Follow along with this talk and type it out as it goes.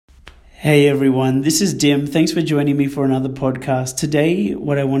Hey everyone, this is Dim. Thanks for joining me for another podcast. Today,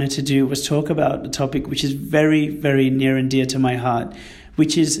 what I wanted to do was talk about a topic which is very, very near and dear to my heart,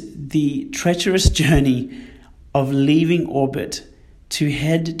 which is the treacherous journey of leaving orbit to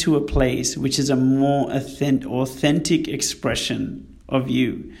head to a place which is a more authentic expression of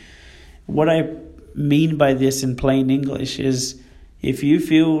you. What I mean by this in plain English is if you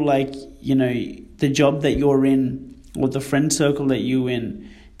feel like, the job that you're in or the friend circle that you're in,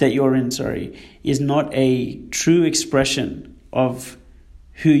 is not a true expression of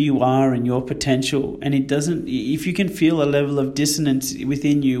who you are and your potential. And if you can feel a level of dissonance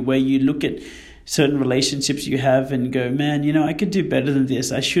within you where you look at certain relationships you have and go, man, I could do better than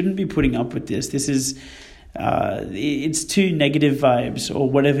this. I shouldn't be putting up with this. This is, it's too negative vibes or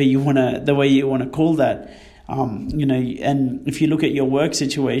whatever the way you want to call that. And if you look at your work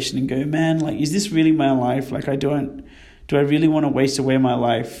situation and go, man, is this really my life? Do I really want to waste away my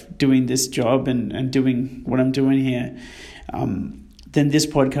life doing this job and doing what I'm doing here? Then this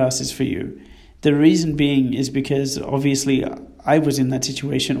podcast is for you. The reason being is because obviously I was in that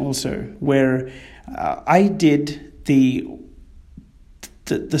situation also where I did the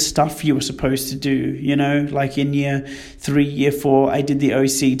stuff you were supposed to do, like in year 3, year 4, I did the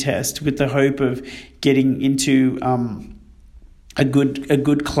OC test with the hope of getting into a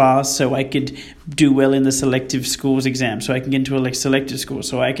good class so I could do well in the selective schools exam, so I can get into a selective school,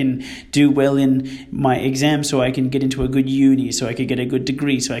 so I can do well in my exam, so I can get into a good uni, so I could get a good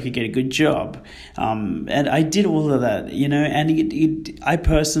degree, so I could get a good job. And I did all of that, and I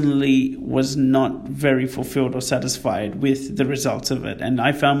personally was not very fulfilled or satisfied with the results of it. And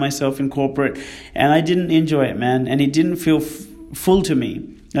I found myself in corporate and I didn't enjoy it, man. And it didn't feel full to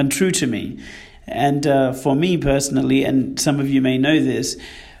me and true to me. And for me personally, and some of you may know this,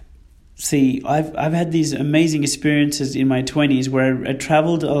 I've had these amazing experiences in my 20s where I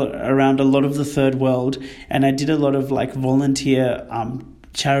traveled around a lot of the third world, and I did a lot of volunteer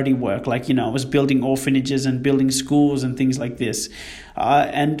charity work. I was building orphanages and building schools and things like this.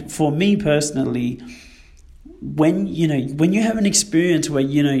 And for me personally, when you have an experience where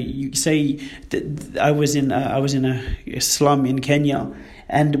you say that I was in a slum in Kenya,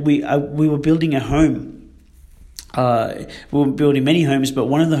 and we were building a home. We were building many homes, but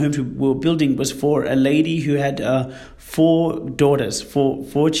one of the homes we were building was for a lady who had 4 daughters,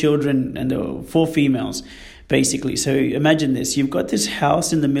 four children, and 4 females, basically. So imagine this: you've got this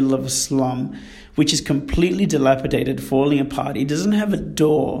house in the middle of a slum, which is completely dilapidated, falling apart. It doesn't have a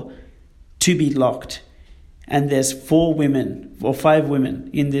door to be locked. And there's 4 women or 5 women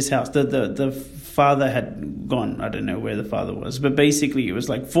in this house. The father had gone. I don't know where the father was. But basically it was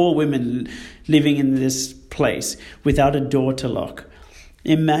 4 women living in this place without a door to lock.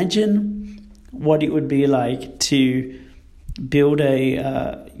 Imagine what it would be like to build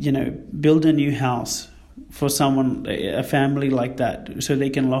a new house for someone, a family like that, so they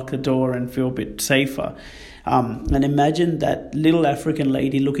can lock the door and feel a bit safer. And imagine that little African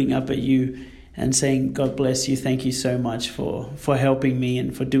lady looking up at you and saying, God bless you, thank you so much for helping me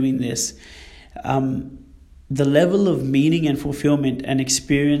and for doing this. The level of meaning and fulfillment and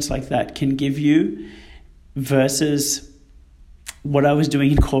experience like that can give you versus what I was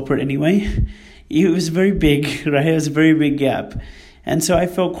doing in corporate anyway, it was very big, right? It was a very big gap. And so I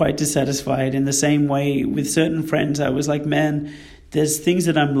felt quite dissatisfied. In the same way with certain friends, I was like, man, there's things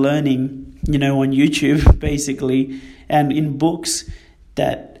that I'm learning, on YouTube basically, and in books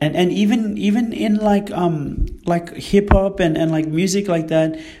that and even in like hip hop and music like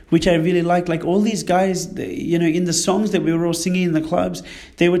that, which I really like all these guys, in the songs that we were all singing in the clubs,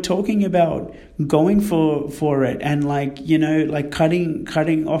 they were talking about going for it and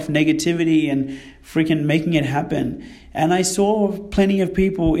cutting off negativity and freaking making it happen. And I saw plenty of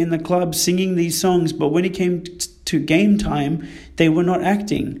people in the club singing these songs, but when it came to game time, they were not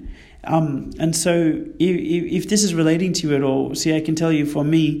acting. And so if this is relating to you at all, I can tell you, for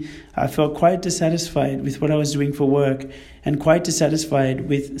me, I felt quite dissatisfied with what I was doing for work and quite dissatisfied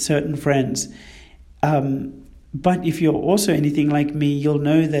with certain friends. But if you're also anything like me, you'll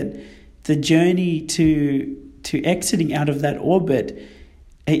know that the journey to exiting out of that orbit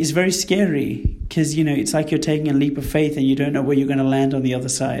is very scary because, it's like you're taking a leap of faith and you don't know where you're going to land on the other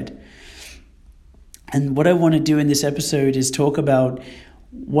side. And what I want to do in this episode is talk about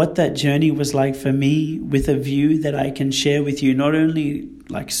what that journey was like for me, with a view that I can share with you, not only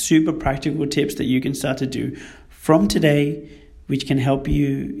super practical tips that you can start to do from today, which can help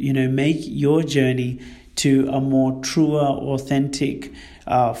you, make your journey to a more truer, authentic,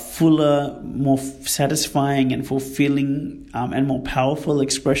 fuller, more satisfying and fulfilling and more powerful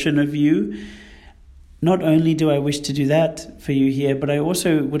expression of you, not only do I wish to do that for you here, but I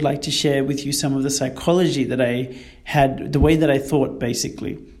also would like to share with you some of the psychology that I had, the way that I thought,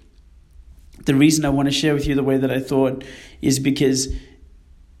 basically. The reason I want to share with you the way that I thought is because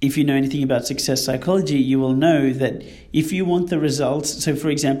if you know anything about success psychology, you will know that if you want the results, so for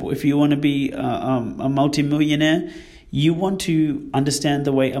example, if you want to be a multimillionaire, you want to understand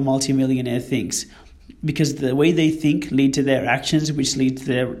the way a multimillionaire thinks, because the way they think lead to their actions, which lead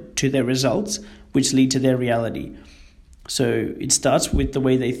to their results, which lead to their reality. So it starts with the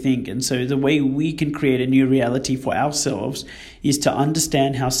way they think. And so the way we can create a new reality for ourselves is to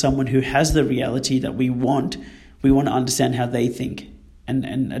understand how someone who has the reality that we want to understand how they think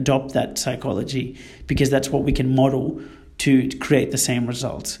and adopt that psychology, because that's what we can model to create the same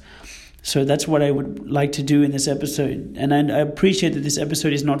results. So that's what I would like to do in this episode. And I appreciate that this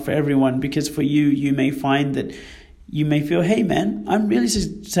episode is not for everyone, because for you, you may find that you may feel, hey man, I'm really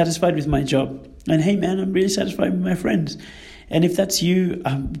satisfied with my job. And hey man, I'm really satisfied with my friends. And if that's you,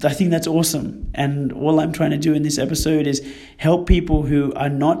 I think that's awesome. And all I'm trying to do in this episode is help people who are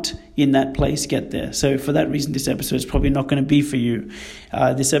not in that place get there. So for that reason, this episode is probably not going to be for you.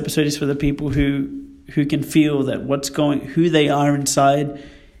 This episode is for the people who can feel that who they are inside,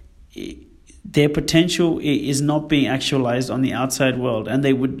 their potential is not being actualized on the outside world, and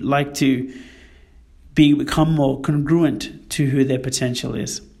they would like to become more congruent to who their potential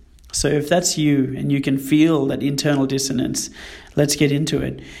is. So if that's you and you can feel that internal dissonance, let's get into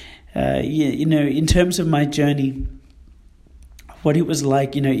it. In terms of my journey, what it was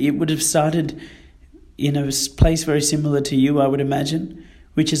like, it would have started in a place very similar to you, I would imagine,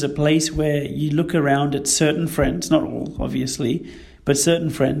 which is a place where you look around at certain friends, not all, obviously, but certain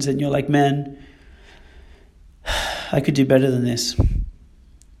friends, and you're like, man, I could do better than this,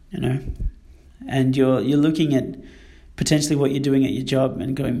 and you're looking at potentially what you're doing at your job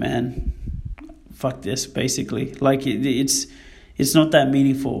and going, man, fuck this, basically. Like it's not that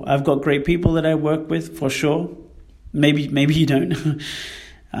meaningful. I've got great people that I work with, for sure. Maybe you don't.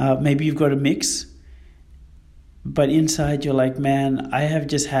 Maybe you've got a mix. But inside you're like, man, I have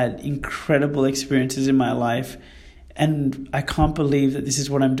just had incredible experiences in my life, and I can't believe that this is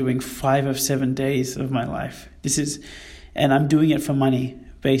what I'm doing 5 of 7 days of my life. And I'm doing it for money,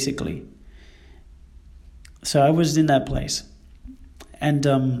 basically. So I was in that place. And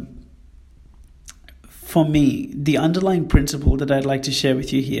for me, the underlying principle that I'd like to share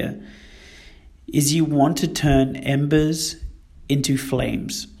with you here is you want to turn embers into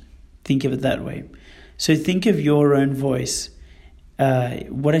flames. Think of it that way. So think of your own voice.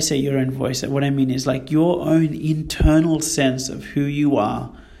 What I say your own voice, what I mean is like your own internal sense of who you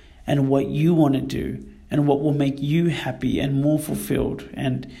are and what you want to do and what will make you happy and more fulfilled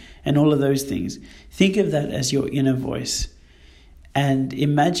and all of those things. Think of that as your inner voice. And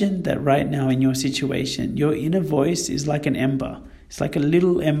imagine that right now in your situation, your inner voice is like an ember. It's like a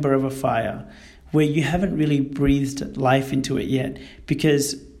little ember of a fire where you haven't really breathed life into it yet,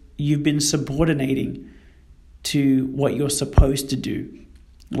 because you've been subordinating to what you're supposed to do,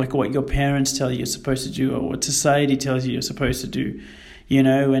 like what your parents tell you you're supposed to do or what society tells you you're supposed to do.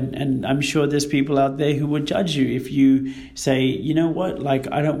 And I'm sure there's people out there who would judge you if you say, you know what,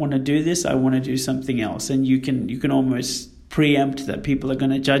 like, I don't want to do this, I want to do something else. And you can almost preempt that people are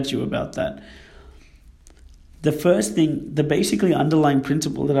going to judge you about that. The first thing, the basically underlying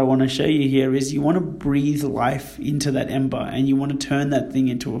principle that I want to show you here is you want to breathe life into that ember and you want to turn that thing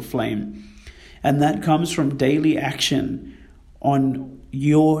into a flame. And that comes from daily action on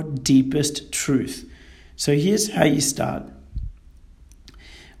your deepest truth. So here's how you start.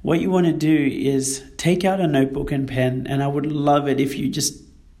 What you want to do is take out a notebook and pen, and I would love it if you just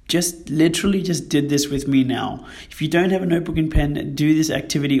literally did this with me now. If you don't have a notebook and pen, do this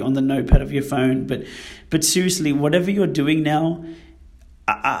activity on the notepad of your phone. But seriously, whatever you're doing now,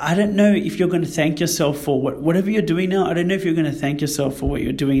 I don't know if you're going to thank yourself for whatever you're doing now. I don't know if you're going to thank yourself for what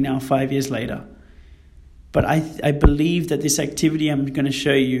you're doing now 5 years later. But I believe that this activity I'm going to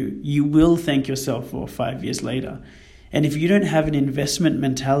show you, you will thank yourself for 5 years later. And if you don't have an investment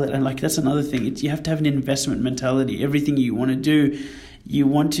mentality, and like that's another thing, you have to have an investment mentality. Everything you want to do, you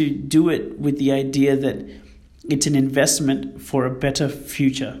want to do it with the idea that it's an investment for a better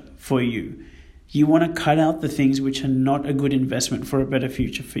future for you. You want to cut out the things which are not a good investment for a better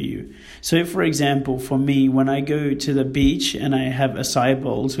future for you. So for example, for me, when I go to the beach and I have acai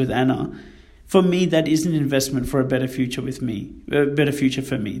bowls with Anna, for me, that is an investment for a better future with me, a better future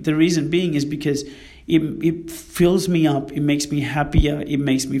for me. The reason being is because it fills me up, it makes me happier, it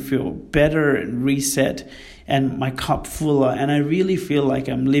makes me feel better and reset and my cup fuller. And I really feel like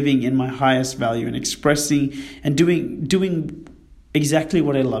I'm living in my highest value and expressing and doing exactly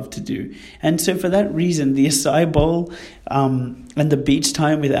what I love to do. And so for that reason, the acai bowl and the beach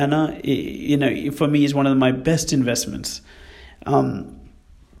time with Anna, for me is one of my best investments.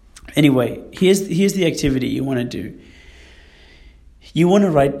 Anyway, here's the activity you want to do. You want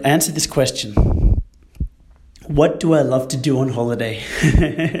to answer this question. What do I love to do on holiday?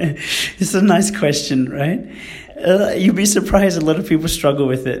 It's a nice question, right? You'd be surprised a lot of people struggle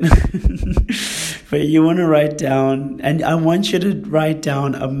with it. But you want to write down, and I want you to write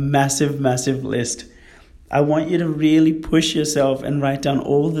down a massive, massive list. I want you to really push yourself and write down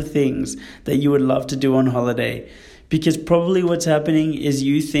all the things that you would love to do on holiday. Because probably what's happening is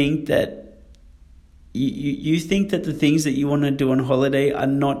you think that you think that the things that you want to do on holiday are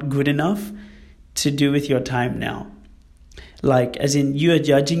not good enough to do with your time now. Like, as in, you are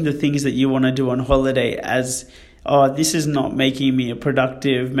judging the things that you want to do on holiday as, oh, this is not making me a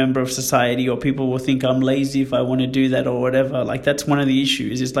productive member of society, or people will think I'm lazy if I want to do that or whatever. Like, that's one of the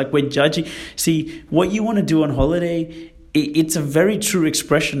issues. It's like we're judging. See, what you want to do on holiday, it's a very true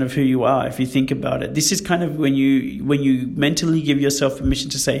expression of who you are if you think about it. This is kind of when you mentally give yourself permission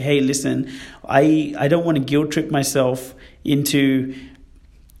to say, hey, listen, I don't want to guilt trip myself into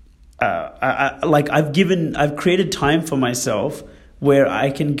I've created time for myself where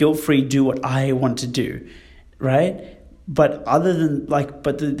I can guilt-free do what I want to do, right? But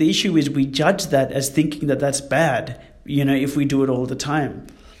the issue is we judge that as thinking that that's bad, if we do it all the time.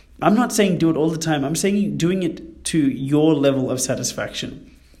 I'm not saying do it all the time. I'm saying doing it to your level of satisfaction.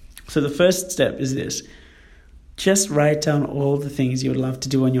 So the first step is this. Just write down all the things you would love to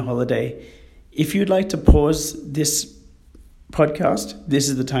do on your holiday. If you'd like to pause this podcast, this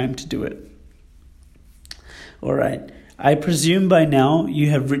is the time to do it. All right. I presume by now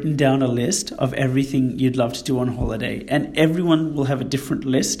you have written down a list of everything you'd love to do on holiday, and everyone will have a different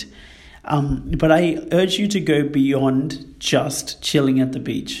list. But I urge you to go beyond just chilling at the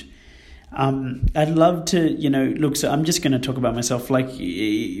beach. I'd love to, so I'm just going to talk about myself, like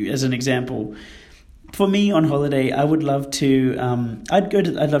as an example. For me on holiday, I would love to, I'd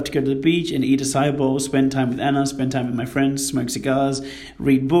love to go to the beach and eat acai bowl, spend time with Anna, spend time with my friends, smoke cigars,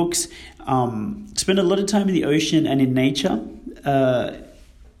 read books, spend a lot of time in the ocean and in nature,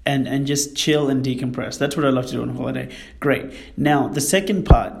 and just chill and decompress. That's what I love to do on holiday. Great. Now, the second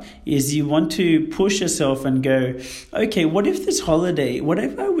part is you want to push yourself and go, okay, what if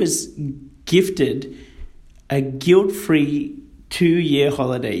I was gifted a guilt-free 2-year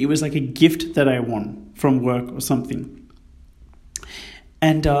holiday? It was like a gift that I won from work or something.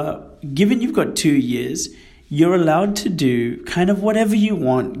 And given you've got 2 years, you're allowed to do kind of whatever you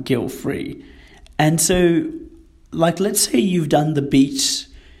want guilt-free. And so, like, let's say you've done the beach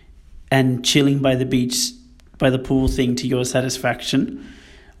and chilling by the beach, by the pool thing to your satisfaction.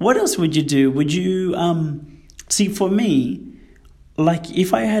 What else would you do? Would you, see, for me, like,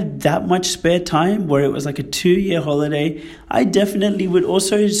 if I had that much spare time where it was like a 2-year holiday, I definitely would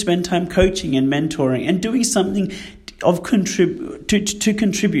also spend time coaching and mentoring and doing something of to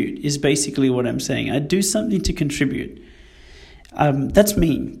contribute is basically what I'm saying. I'd do something to contribute. That's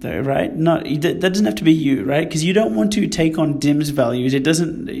me, though, right? That doesn't have to be you, right? Because you don't want to take on Dim's values.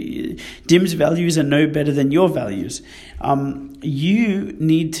 Dim's values are no better than your values. You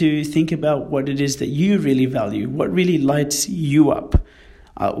need to think about what it is that you really value, what really lights you up.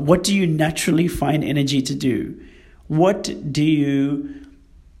 What do you naturally find energy to do? What do you,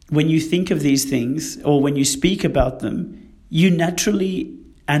 when you think of these things or when you speak about them, you naturally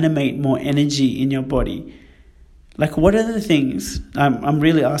animate more energy in your body. Like, what are the things, I'm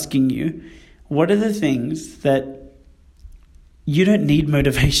really asking you, what are the things that you don't need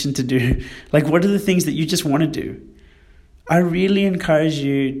motivation to do? Like, what are the things that you just want to do? I really encourage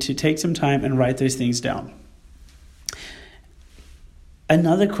you to take some time and write those things down.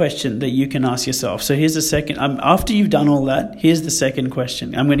 Another question that you can ask yourself. So here's the second, after you've done all that, here's the second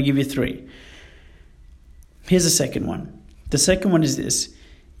question. I'm going to give you 3. Here's the second one. The second one is this.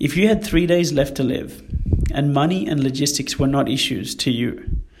 If you had 3 days left to live and money and logistics were not issues to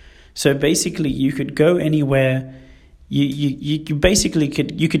you, so basically you could go anywhere, you basically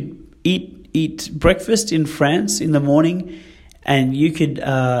could eat breakfast in France in the morning, and you could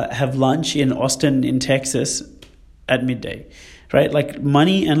have lunch in Austin in Texas at midday, right? Like,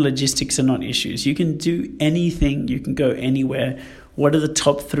 money and logistics are not issues. You can do anything, you can go anywhere. What are the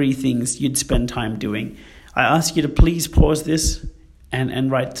top 3 things you'd spend time doing? I ask you to please pause this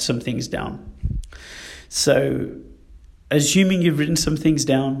and write some things down. So, assuming you've written some things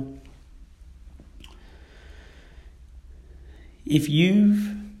down, if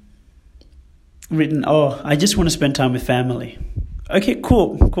you've written, I just want to spend time with family. Okay,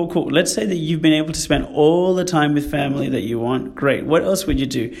 cool. Let's say that you've been able to spend all the time with family that you want. Great. What else would you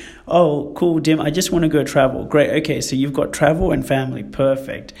do? Oh, cool, Dim. I just want to go travel. Great. Okay, so you've got travel and family.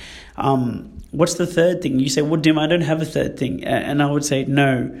 Perfect. What's the third thing? You say, well, Dim, I don't have a third thing. And I would say,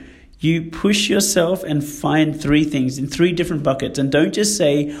 no. You push yourself and find 3 things in 3 different buckets. And don't just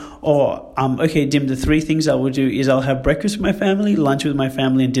say, okay, Dim, the 3 things I will do is I'll have breakfast with my family, lunch with my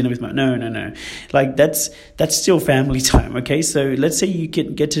family, and dinner with my... No. Like, that's still family time, okay? So let's say you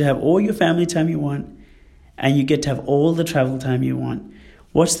get to have all your family time you want, and you get to have all the travel time you want.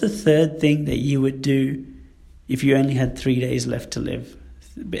 What's the third thing that you would do if you only had 3 days left to live?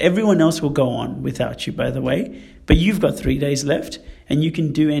 Everyone else will go on without you, by the way. But you've got 3 days left, and you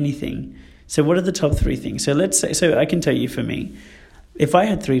can do anything. So what are the top 3 things? So let's say, so I can tell you for me, if I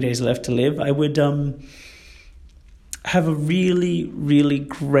had 3 days left to live, I would have a really, really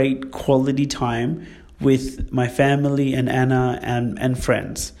great quality time with my family and Anna and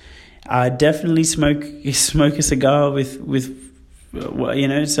friends. Definitely smoke a cigar with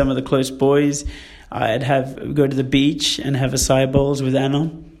some of the close boys. I'd go to the beach and have acai bowls with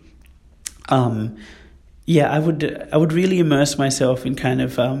Anna. I would really immerse myself in kind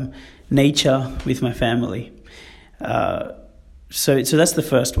of nature with my family. So that's the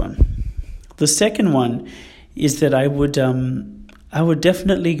first one. The second one is that I would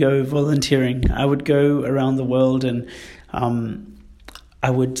definitely go volunteering. I would go around the world and I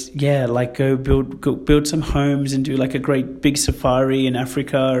would go build some homes and do like a great big safari in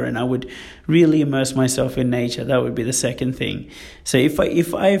Africa, and I would really immerse myself in nature. That would be the second thing. So if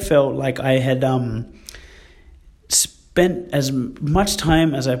I felt like I had spent as much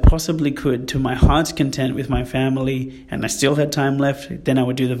time as I possibly could to my heart's content with my family, and I still had time left, then I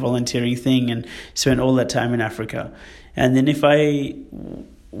would do the volunteering thing and spend all that time in Africa. And then if I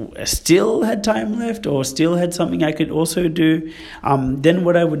still had time left or still had something I could also do, then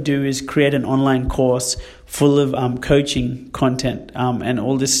what I would do is create an online course full of coaching content and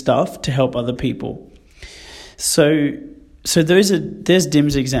all this stuff to help other people. So there's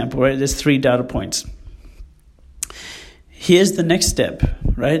Dim's example, right? There's 3 data points. Here's the next step,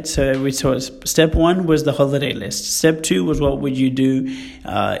 right? So we saw step 1 was the holiday list. Step 2 was what would you do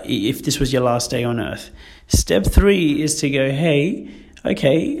if this was your last day on earth. Step 3 is to go, hey,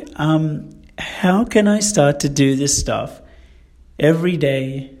 okay, how can I start to do this stuff every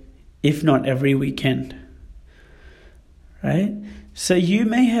day, if not every weekend, right? So you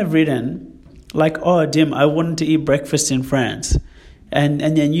may have written like, oh, Dim, I wanted to eat breakfast in France. And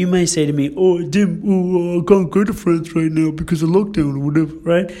then you may say to me, oh, Dim, I can't go to France right now because of lockdown or whatever,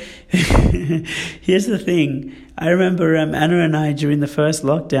 right? Here's the thing. I remember Anna and I, during the first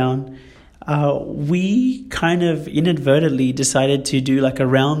lockdown, we kind of inadvertently decided to do like a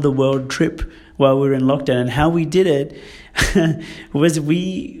round the world trip while we were in lockdown. And how we did it was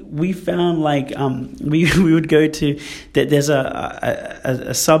we found like we would go to there's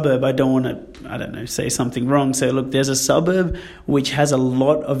a suburb. I don't want to say something wrong. So look, there's a suburb which has a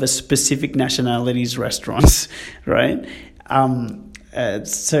lot of a specific nationalities restaurants, right?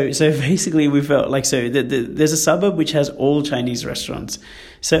 So basically we felt like, there's a suburb which has all Chinese restaurants.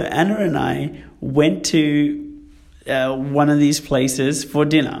 So Anna and I went to one of these places for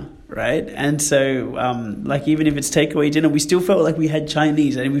dinner, right? And so even if it's takeaway dinner, we still felt like we had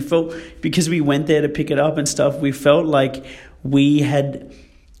Chinese, and we felt, because we went there to pick it up and stuff, we felt like we had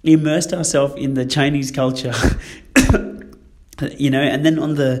immersed ourselves in the Chinese culture, and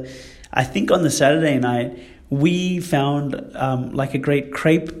then I think on the Saturday night, we found like a great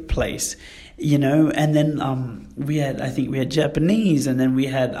crepe place, and then we had Japanese, and then we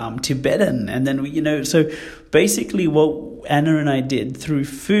had Tibetan, and then so basically what Anna and I did through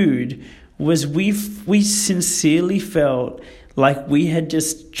food was we sincerely felt like we had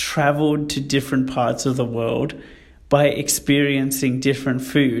just traveled to different parts of the world by experiencing different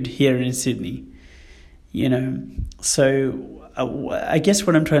food here in Sydney, So I guess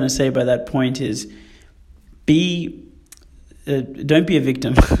what I'm trying to say by that point is, don't be a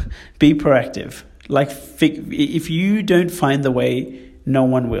victim. Be proactive. Like, if you don't find the way, no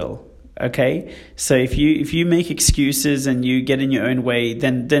one will. Okay, so if you make excuses and you get in your own way,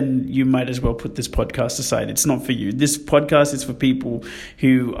 then you might as well put this podcast aside. It's not for you. This podcast is for people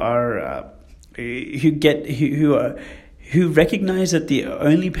who are who recognize that the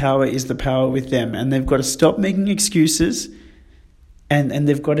only power is the power with them, and they've got to stop making excuses. And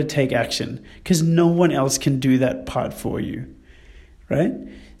they've got to take action, because no one else can do that part for you, right?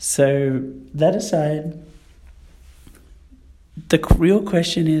 So that aside, the real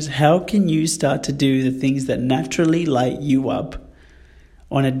question is, how can you start to do the things that naturally light you up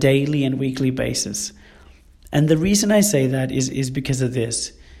on a daily and weekly basis? And the reason I say that is because of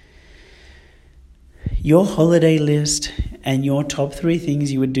this. Your holiday list and your top 3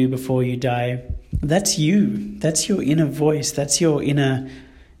 things you would do before you die, that's you. That's your inner voice. That's your inner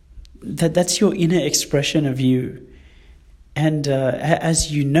expression of you. And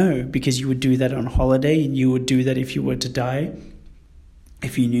as you know, because you would do that on holiday, and you would do that if you were to die,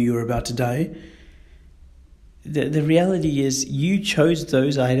 if you knew you were about to die, the reality is you chose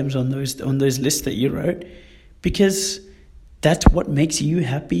those items on those lists that you wrote because that's what makes you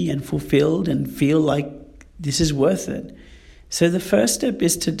happy and fulfilled and feel like this is worth it. So the first step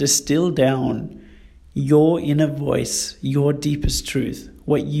is to distill down your inner voice, your deepest truth,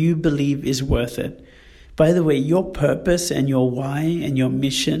 what you believe is worth it. By the way, your purpose and your why and your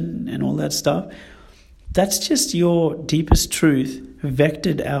mission and all that stuff, that's just your deepest truth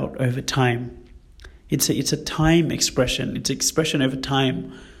vectored out over time. It's a time expression. It's expression over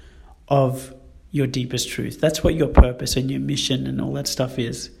time of your deepest truth. That's what your purpose and your mission and all that stuff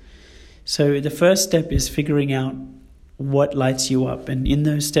is. So the first step is figuring out what lights you up. And in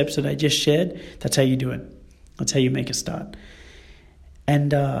those steps that I just shared, that's how you do it. That's how you make a start.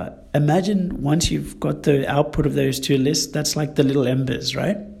 And imagine once you've got the output of those 2 lists, that's like the little embers,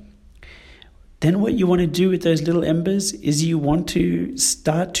 right? Then what you want to do with those little embers is you want to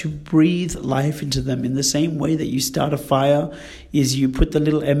start to breathe life into them in the same way that you start a fire is you put the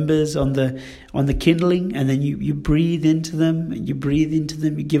little embers on the kindling, and then you breathe into them, you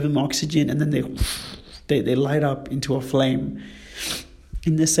give them oxygen, and then they light up into a flame.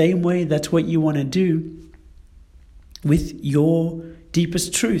 In the same way, that's what you want to do with your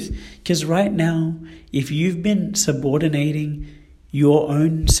deepest truth. Because right now, if you've been subordinating your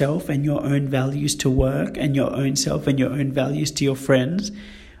own self and your own values to work, and your own self and your own values to your friends,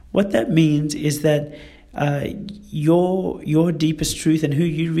 what that means is that your deepest truth and who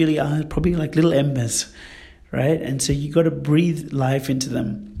you really are is probably like little embers, right? And so you got to breathe life into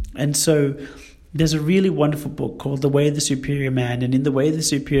them. And so there's a really wonderful book called The Way of the Superior Man. And in The Way of the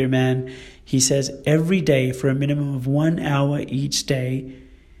Superior Man, he says every day for a minimum of 1 hour each day,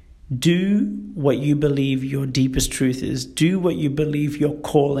 do what you believe your deepest truth is. Do what you believe your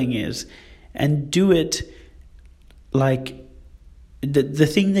calling is. And do it like the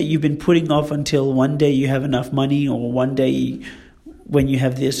thing that you've been putting off until one day you have enough money, or one day when you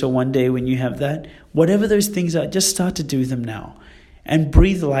have this, or one day when you have that. Whatever those things are, just start to do them now. And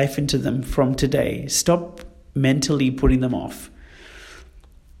breathe life into them from today. Stop mentally putting them off.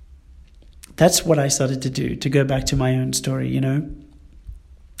 That's what I started to do, to go back to my own story,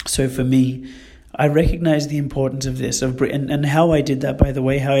 So for me, I recognized the importance of this, and how I did that, by the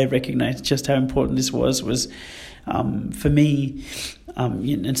way, how I recognized just how important this was for me,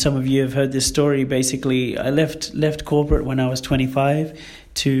 and some of you have heard this story. Basically, I left corporate when I was 25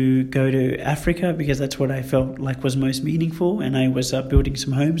 to go to Africa because that's what I felt like was most meaningful, and I was building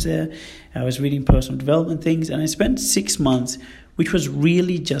some homes there. I was reading personal development things, and I spent 6 months, which was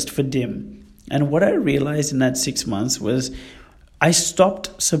really just for DIM. And what I realized in that 6 months was I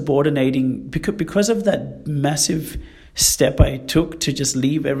stopped subordinating because of that massive step I took to just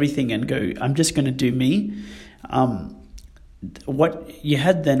leave everything and go, I'm just going to do me. What you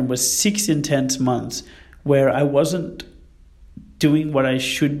had then was 6 intense months where I wasn't doing what I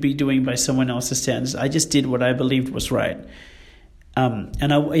should be doing by someone else's standards. I just did what I believed was right.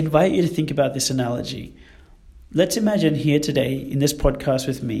 And I invite you to think about this analogy. Let's imagine here today in this podcast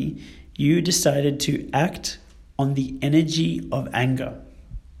with me, you decided to act on the energy of anger,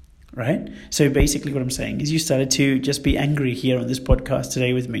 right? So basically what I'm saying is you started to just be angry here on this podcast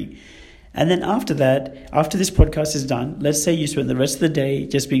today with me. And then after that, after this podcast is done, let's say you spend the rest of the day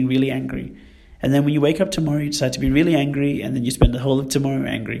just being really angry. And then when you wake up tomorrow, you decide to be really angry, and then you spend the whole of tomorrow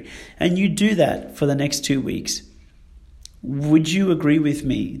angry. And you do that for the next 2 weeks. Would you agree with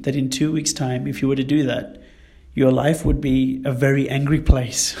me that in 2 weeks' time, if you were to do that, your life would be a very angry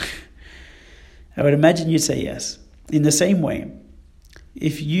place? I would imagine you'd say yes. In the same way,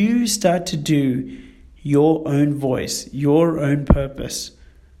 if you start to do your own voice, your own purpose,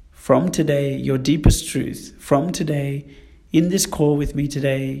 from today, your deepest truth, from today, in this call with me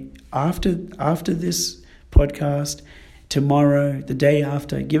today, after this podcast, tomorrow, the day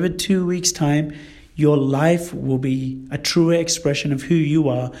after, give it 2 weeks' time, your life will be a truer expression of who you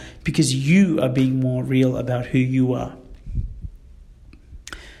are because you are being more real about who you are.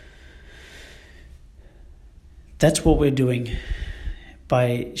 That's what we're doing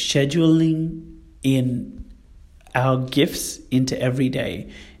by scheduling in our gifts into every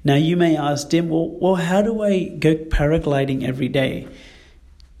day. Now you may ask, Dim, well, how do I go paragliding every day?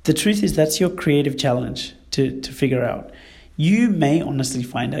 The truth is that's your creative challenge to figure out. You may honestly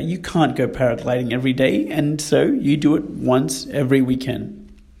find out you can't go paragliding every day, and so you do it once every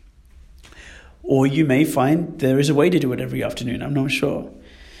weekend. Or you may find there is a way to do it every afternoon. I'm not sure.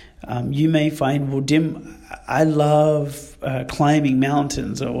 You may find, well, Dim, I love climbing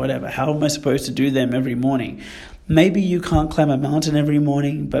mountains or whatever. How am I supposed to do them every morning? Maybe you can't climb a mountain every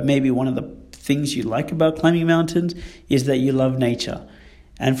morning, but maybe one of the things you like about climbing mountains is that you love nature.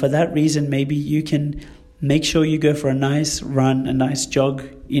 And for that reason, maybe you can make sure you go for a nice run, a nice jog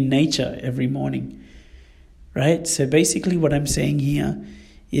in nature every morning, right? So basically what I'm saying here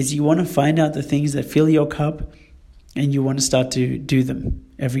is you want to find out the things that fill your cup and you want to start to do them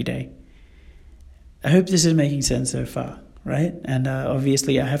every day. I hope this is making sense so far, right? And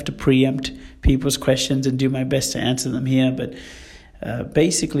obviously I have to preempt people's questions and do my best to answer them here, but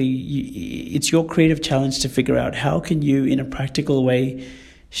basically it's your creative challenge to figure out how can you, in a practical way,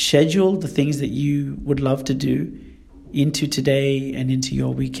 schedule the things that you would love to do into today and into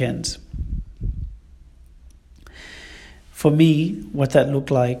your weekends. For me, what that looked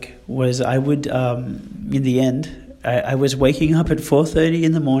like was I would, in the end, I was waking up at 4:30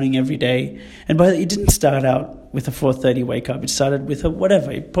 in the morning every day. And it didn't start out with a 4:30 wake up. It started with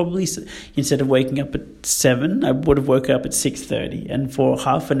probably instead of waking up at 7, I would have woken up at 6:30. And for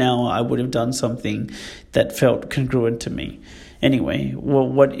half an hour, I would have done something that felt congruent to me. Anyway,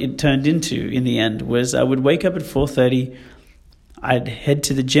 what it turned into in the end was I would wake up at 4:30. I'd head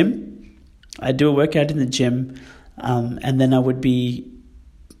to the gym. I'd do a workout in the gym. And then I would be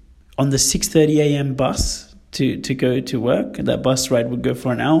on the 6:30 a.m. bus to go to work. That bus ride would go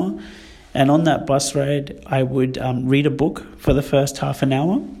for an hour. And on that bus ride, I would read a book for the first half an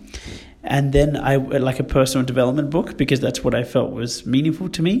hour. And then like a personal development book, because that's what I felt was meaningful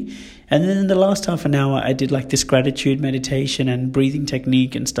to me. And then in the last half an hour, I did like this gratitude meditation and breathing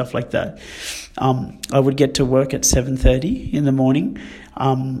technique and stuff like that. I would get to work at 7:30 in the morning,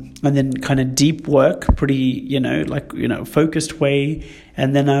 and then kind of deep work, pretty, focused way.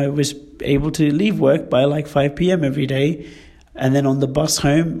 And then I was able to leave work by like 5 p.m. every day. And then on the bus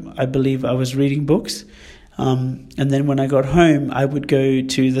home, I believe I was reading books. And then when I got home, I would go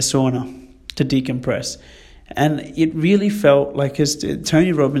to the sauna to decompress. And it really felt like, as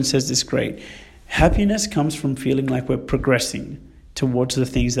Tony Robbins says this great, happiness comes from feeling like we're progressing towards the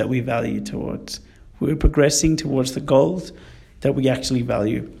things that we value towards. We're progressing towards the goals that we actually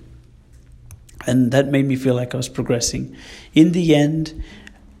value. And that made me feel like I was progressing. In the end,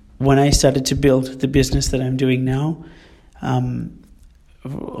 when I started to build the business that I'm doing now,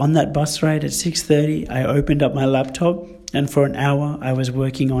 on that bus ride at 6:30, I opened up my laptop, and for an hour I was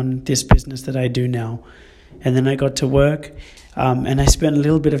working on this business that I do now. And then I got to work, and I spent a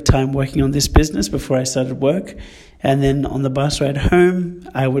little bit of time working on this business before I started work. And then on the bus ride home,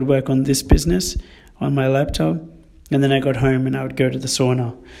 I would work on this business on my laptop. And then I got home and I would go to the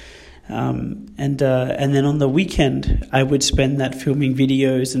sauna. And then on the weekend, I would spend that filming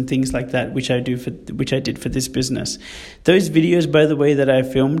videos and things like that, which I did for this business. Those videos, by the way, that I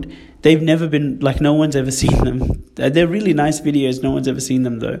filmed, they've never been, no one's ever seen them. They're really nice videos. No one's ever seen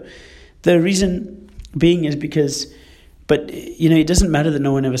them though. The reason being is because, it doesn't matter that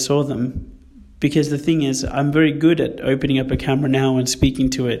no one ever saw them. Because the thing is, I'm very good at opening up a camera now and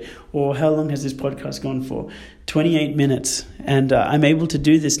speaking to it. Or how long has this podcast gone for? 28 minutes. And I'm able to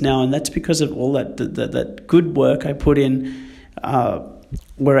do this now. And that's because of all that good work I put in,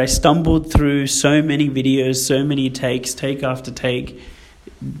 where I stumbled through so many videos, so many takes, take after take.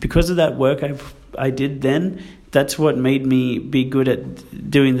 Because of that work I did then, that's what made me be good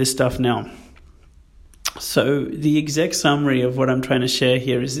at doing this stuff now. So the exact summary of what I'm trying to share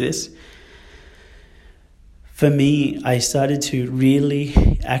here is this. For me, I started to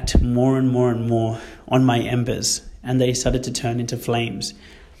really act more and more and more on my embers, and they started to turn into flames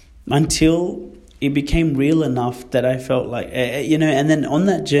until it became real enough that I felt like, and then on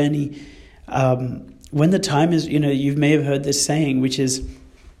that journey, when the time is, you may have heard this saying, which is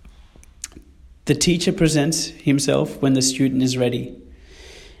the teacher presents himself when the student is ready.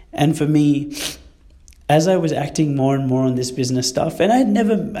 And for me, as I was acting more and more on this business stuff, and I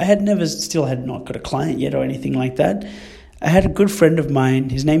had not got a client yet or anything like that. I had a good friend of mine.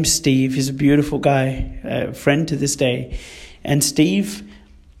 His name's Steve. He's a beautiful guy, a friend to this day. And Steve,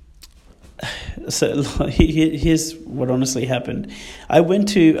 so here's what honestly happened. I went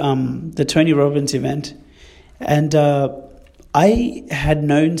to the Tony Robbins event, and I had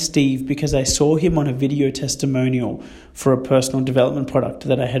known Steve because I saw him on a video testimonial for a personal development product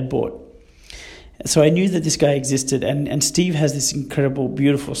that I had bought. So I knew that this guy existed, and Steve has this incredible,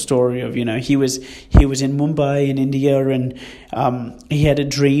 beautiful story of, he was in Mumbai in India, and he had a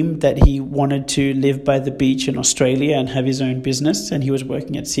dream that he wanted to live by the beach in Australia and have his own business, and he was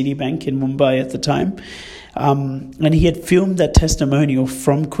working at Citibank in Mumbai at the time, and he had filmed that testimonial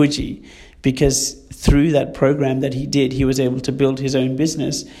from Coogee, because through that program that he did, he was able to build his own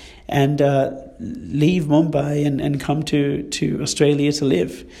business and leave Mumbai and come to Australia to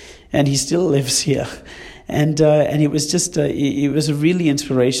live. And he still lives here. And it was just, it was a really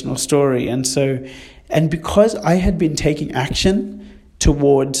inspirational story. And because I had been taking action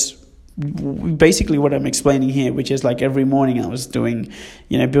towards basically what I'm explaining here, which is like every morning I was doing,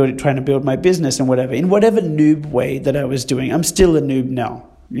 trying to build my business and whatever, in whatever noob way that I was doing. I'm still a noob now.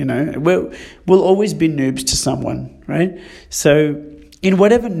 We'll always be noobs to someone, right? So in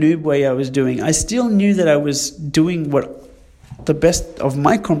whatever noob way I was doing, I still knew that I was doing what the best of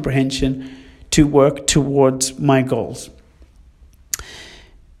my comprehension to work towards my goals.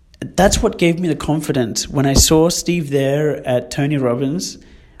 That's what gave me the confidence. When I saw Steve there at Tony Robbins,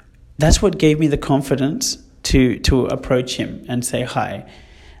 that's what gave me the confidence to approach him and say hi.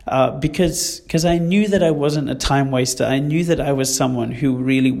 Because I knew that I wasn't a time waster. I knew that I was someone who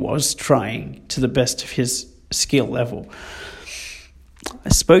really was trying to the best of his skill level. I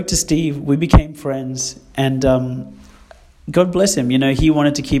spoke to Steve, we became friends, and God bless him. He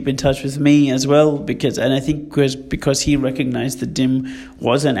wanted to keep in touch with me as well, because he recognized that Dim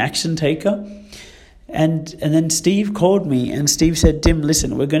was an action taker. And then Steve called me, and Steve said, Dim,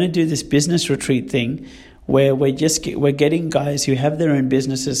 listen, we're going to do this business retreat thing where we're getting guys who have their own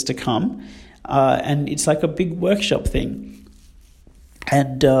businesses to come, and it's like a big workshop thing.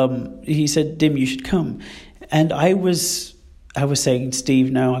 And he said, Dim, you should come. And I was saying,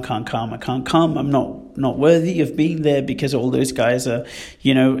 Steve, no, I can't come. I'm not worthy of being there, because all those guys are,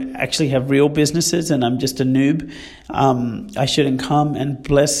 actually have real businesses, and I'm just a noob. I shouldn't come. And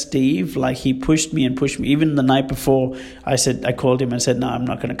bless Steve, like he pushed me. Even the night before, I called him and said, no, I'm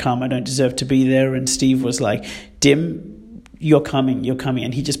not going to come. I don't deserve to be there. And Steve was like, Dim, you're coming.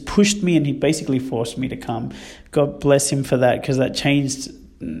 And he just pushed me, and he basically forced me to come. God bless him for that, because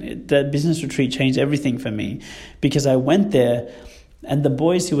that business retreat changed everything for me, because I went there, and the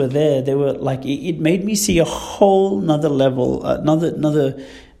boys who were there, they were like, it made me see a whole nother level,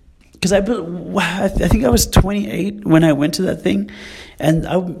 because I think I was 28 when I went to that thing, and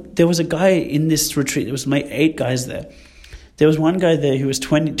there was a guy in this retreat. There was 8 guys there. There was one guy there who was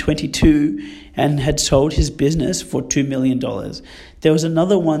 22 and had sold his business for $2 million. There was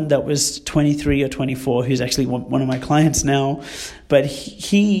another one that was 23 or 24, who's actually one of my clients now, but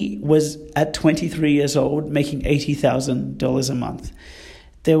he was at 23 years old making $80,000 a month.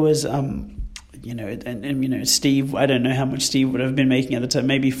 There was, Steve, I don't know how much Steve would have been making at the time,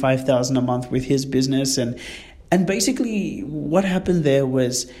 maybe $5,000 a month with his business. And basically what happened there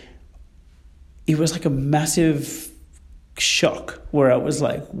was, it was like a massive shock where I was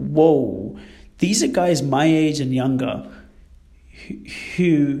like, whoa, these are guys my age and younger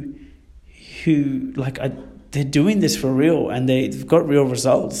who they're doing this for real, and they've got real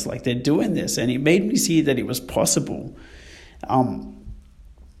results. Like, they're doing this, and it made me see that it was possible.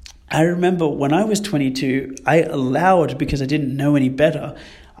 I remember when I was 22, I allowed, because I didn't know any better,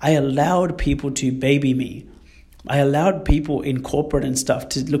 I allowed people to baby me. I allowed people in corporate and stuff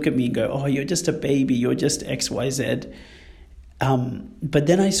to look at me and go, oh, you're just a baby, you're just XYZ. But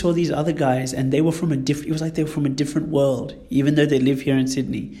then I saw these other guys, and they were from it was like they were from a different world, even though they live here in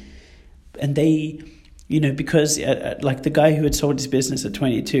Sydney. And they, because like the guy who had sold his business at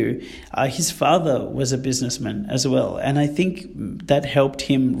 22, his father was a businessman as well. And I think that helped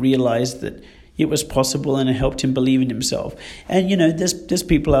him realize that it was possible, and it helped him believe in himself. And, there's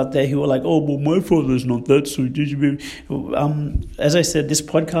people out there who are like, oh, well, my father's not that, so as I said, this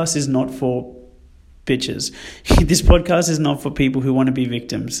podcast is not for bitches. This podcast is not for people who want to be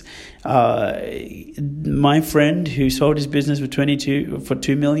victims. My friend who sold his business for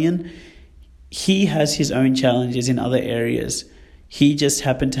 $2 million, he has his own challenges in other areas. He just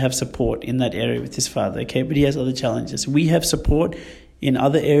happened to have support in that area with his father, okay? But he has other challenges. We have support in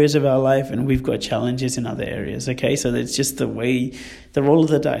other areas of our life, and we've got challenges in other areas, okay? So that's just the roll of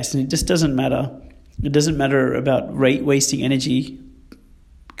the dice, and it just doesn't matter. It doesn't matter about wasting energy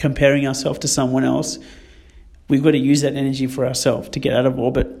comparing ourselves to someone else. We've got to use that energy for ourselves to get out of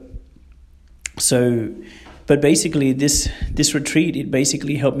orbit. So, but basically this retreat, it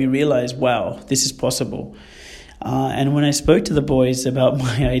basically helped me realize, wow, this is possible. And when I spoke to the boys about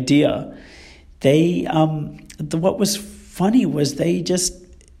my idea, they, what was funny was they just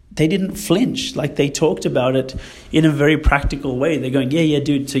they didn't flinch. Like, they talked about it in a very practical way. They're going, yeah,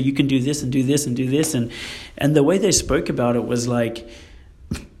 dude, so you can do this and do this and do this. And the way they spoke about it was like,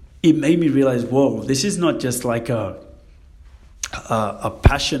 it made me realize, whoa, this is not just like a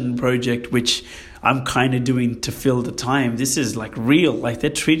passion project, which I'm kind of doing to fill the time. This is like real. Like, they're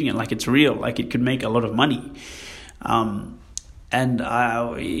treating it like it's real, like it could make a lot of money. And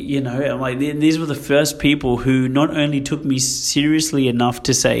like, these were the first people who not only took me seriously enough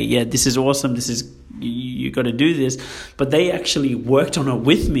to say, yeah, this is awesome, you got to do this, but they actually worked on it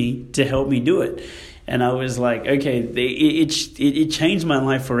with me to help me do it. And I was like, okay, it changed my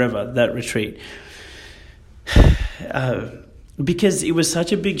life forever, that retreat. Because it was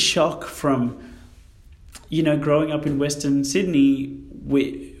such a big shock from, growing up in Western Sydney,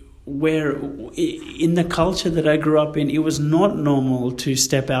 where in the culture that I grew up in, it was not normal to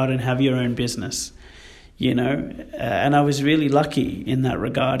step out and have your own business, and I was really lucky in that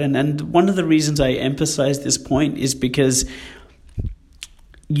regard. And one of the reasons I emphasize this point is because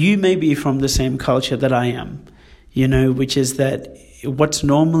you may be from the same culture that I am, which is that what's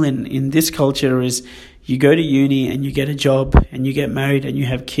normal in this culture is you go to uni and you get a job and you get married and you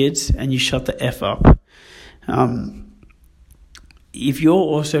have kids and you shut the F up. If you're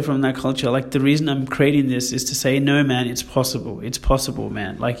also from that culture, like, the reason I'm creating this is to say, no, man, it's possible. It's possible,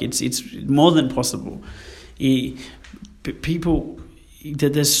 man. Like, it's more than possible. There's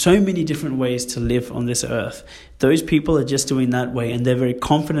so many different ways to live on this earth. Those people are just doing that way, and they're very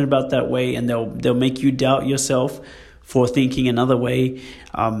confident about that way, and they'll make you doubt yourself for thinking another way.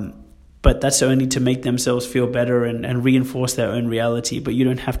 But that's only to make themselves feel better and reinforce their own reality. But you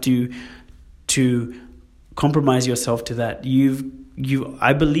don't have to compromise yourself to that.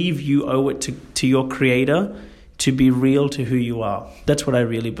 I believe you owe it to your creator to be real to who you are. That's what I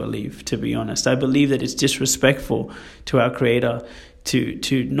really believe, to be honest. I believe that it's disrespectful to our creator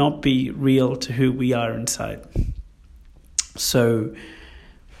to not be real to who we are inside. So,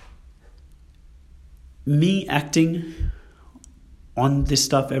 me acting on this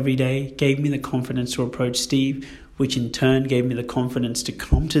stuff every day gave me the confidence to approach Steve, which in turn gave me the confidence to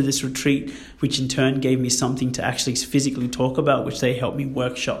come to this retreat, which in turn gave me something to actually physically talk about, which they helped me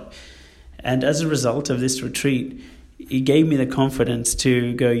workshop. And as a result of this retreat, it gave me the confidence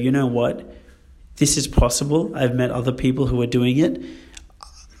to go, you know what, this is possible. I've met other people who are doing it.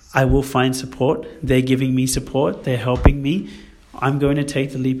 I will find support. They're giving me support. They're helping me. I'm going to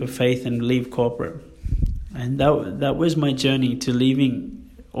take the leap of faith and leave corporate. And that was my journey to leaving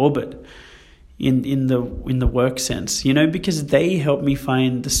Orbit. In the work sense, because they helped me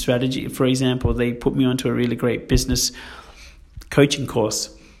find the strategy. For example, they put me onto a really great business coaching course,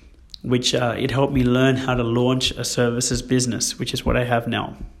 which it helped me learn how to launch a services business, which is what I have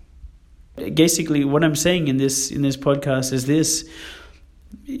now. Basically, what I'm saying in this podcast is this: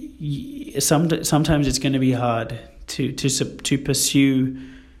 sometimes it's going to be hard to pursue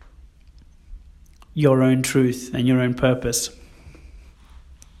your own truth and your own purpose.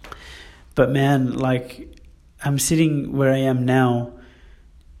 But man, like, I'm sitting where I am now,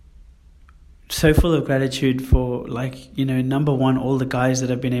 so full of gratitude for, like, number one, all the guys that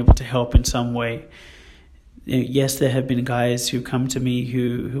I've been able to help in some way. Yes, there have been guys who come to me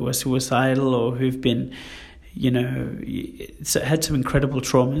who are suicidal or who've been, had some incredible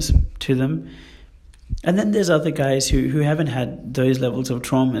traumas to them. And then there's other guys who haven't had those levels of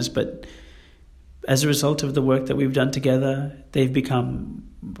traumas, but as a result of the work that we've done together, they've become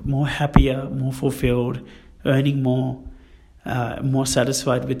more happier, more fulfilled, earning more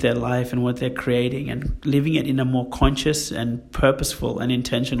satisfied with their life and what they're creating, and living it in a more conscious and purposeful and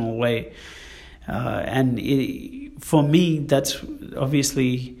intentional way. For me, that's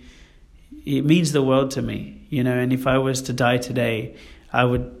obviously, it means the world to me, and if I was to die today, I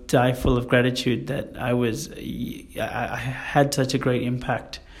would die full of gratitude that I had such a great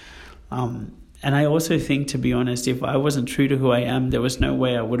impact. And I also think, to be honest, if I wasn't true to who I am, there was no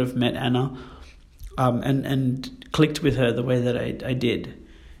way I would have met Anna and clicked with her the way that I did.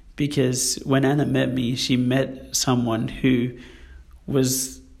 Because when Anna met me, she met someone who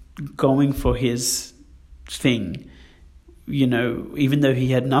was going for his thing. Even though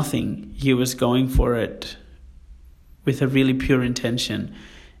he had nothing, he was going for it with a really pure intention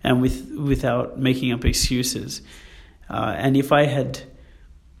and without making up excuses. And if I had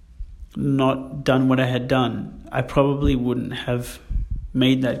not done what I had done, I probably wouldn't have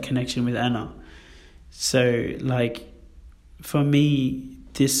made that connection with Anna. So, like, for me,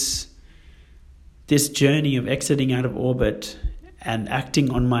 this journey of exiting out of Orbit and acting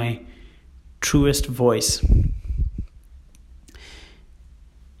on my truest voice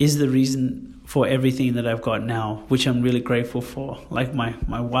is the reason for everything that I've got now, which I'm really grateful for. Like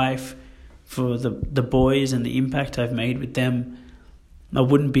my wife, for the boys and the impact I've made with them. I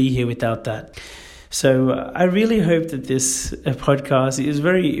wouldn't be here without that. So I really hope that this podcast is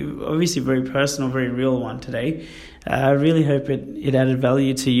obviously very personal, very real one today. I really hope it added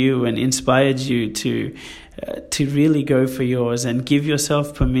value to you and inspired you to really go for yours and give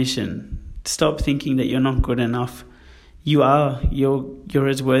yourself permission. Stop thinking that you're not good enough. You are. You're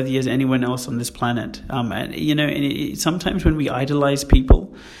as worthy as anyone else on this planet. And sometimes when we idolize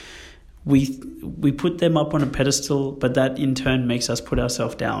people, we put them up on a pedestal, but that in turn makes us put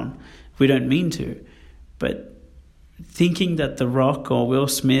ourselves down. We don't mean to, but thinking that The Rock or Will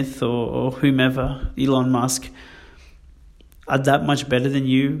Smith or whomever, Elon Musk, are that much better than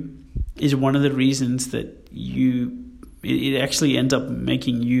you is one of the reasons that it actually ends up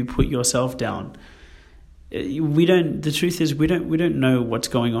making you put yourself down. The truth is we don't know what's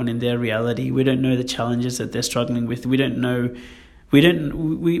going on in their reality. We don't know the challenges that they're struggling with. We don't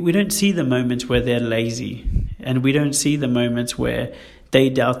see the moments where they're lazy, and we don't see the moments where they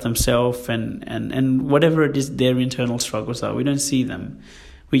doubt themselves and whatever it is their internal struggles are. We don't see them.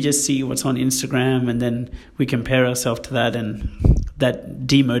 We just see what's on Instagram, and then we compare ourselves to that, and that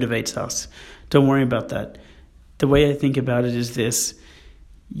demotivates us. Don't worry about that. The way I think about it is this: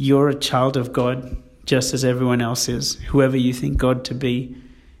 you're a child of God, just as everyone else is. Whoever you think God to be,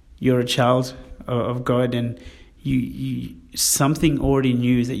 you're a child of God, and you something already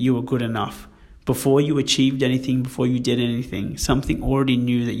knew that you were good enough. Before you achieved anything, before you did anything, something already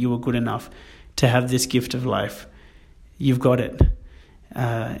knew that you were good enough to have this gift of life. You've got it.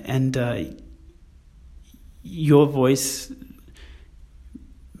 And your voice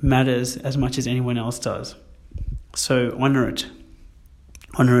matters as much as anyone else does. So honor it.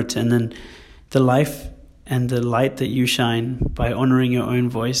 And then the life and the light that you shine by honoring your own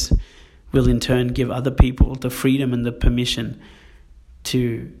voice will in turn give other people the freedom and the permission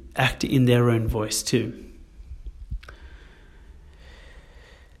to act in their own voice too.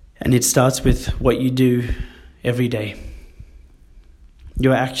 And it starts with what you do every day.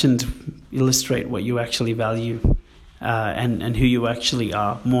 Your actions illustrate what you actually value and who you actually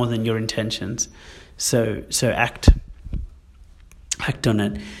are, more than your intentions. So act on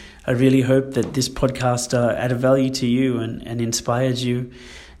it. I really hope that this podcast added value to you and inspired you.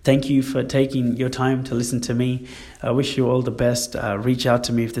 Thank you for taking your time to listen to me. I wish you all the best. Reach out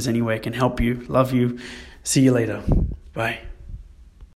to me if there's any way I can help you. Love you. See you later. Bye.